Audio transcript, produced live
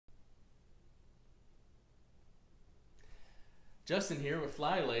Justin here with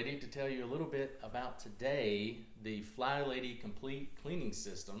FlyLady to tell you a little bit about today, the FlyLady Complete Cleaning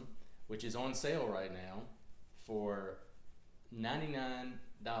System, which is on sale right now for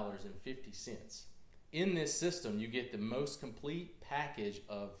 $99.50. In this system, you get the most complete package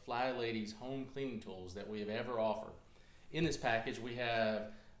of FlyLady's home cleaning tools that we have ever offered. In this package, we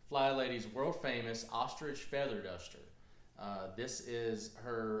have FlyLady's world famous ostrich feather duster. This is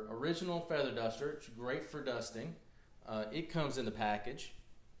her original feather duster. It's great for dusting. It comes in the package.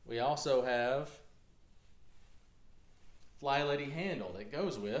 We also have FlyLady handle that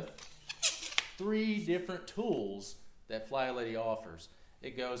goes with 3 different tools that FlyLady offers.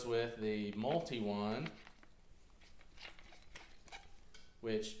 It goes with the multi-wand,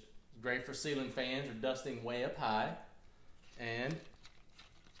 which is great for ceiling fans or dusting way up high, and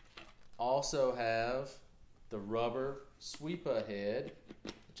also have the rubber sweeper head,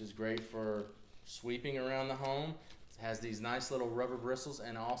 which is great for sweeping around the home. It has these nice little rubber bristles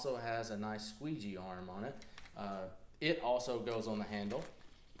and also has a nice squeegee arm on it. It also goes on the handle,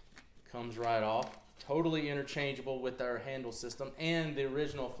 comes right off. Totally interchangeable with our handle system and the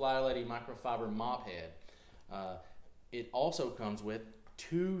original FlyLady microfiber mop head. It also comes with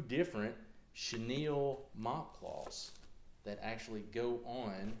 2 different chenille mop cloths that actually go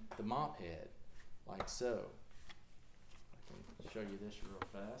on the mop head, like so. I can show you this real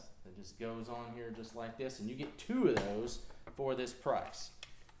fast. It just goes on here just like this, and you get 2 of those for this price.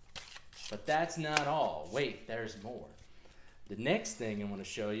 But that's not all. Wait, there's more. The next thing I want to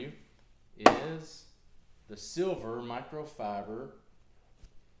show you is the silver microfiber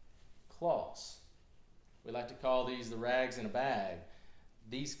cloths. We like to call these the rags in a bag.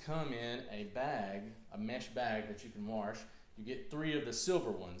 These come in a bag, a mesh bag that you can wash. You get 3 of the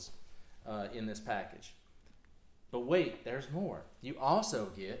silver ones in this package. But wait, there's more. You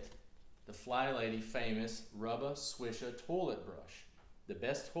also get the FlyLady famous Rubber Swisher toilet brush. The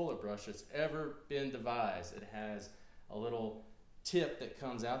best toilet brush that's ever been devised. It has a little tip that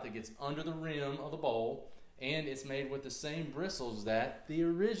comes out that gets under the rim of the bowl, and it's made with the same bristles that the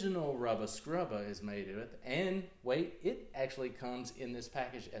original Rubber Scrubber is made with. And wait, it actually comes in this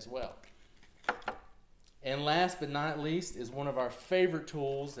package as well. And last but not least is one of our favorite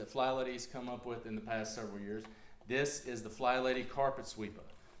tools that FlyLady's come up with in the past several years. This is the FlyLady carpet sweeper.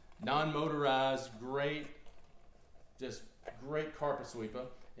 Non-motorized, great, just great carpet sweeper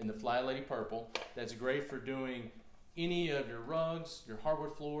in the FlyLady purple. That's great for doing any of your rugs, your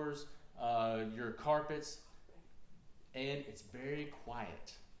hardwood floors, your carpets, and it's very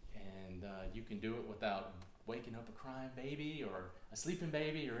quiet. And you can do it without waking up a crying baby or a sleeping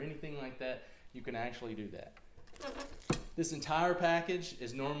baby or anything like that. You can actually do that. This entire package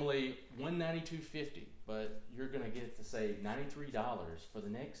is normally $192.50, but you're going to get to save $93 for the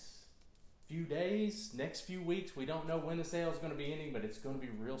next few days, next few weeks. We don't know when the sale is going to be ending, but it's going to be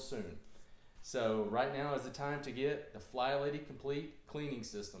real soon. So right now is the time to get the FlyLady Complete Cleaning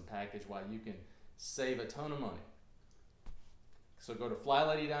System package while you can save a ton of money. So go to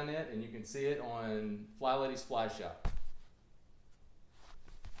FlyLady.net and you can see it on FlyLady's Fly Shop.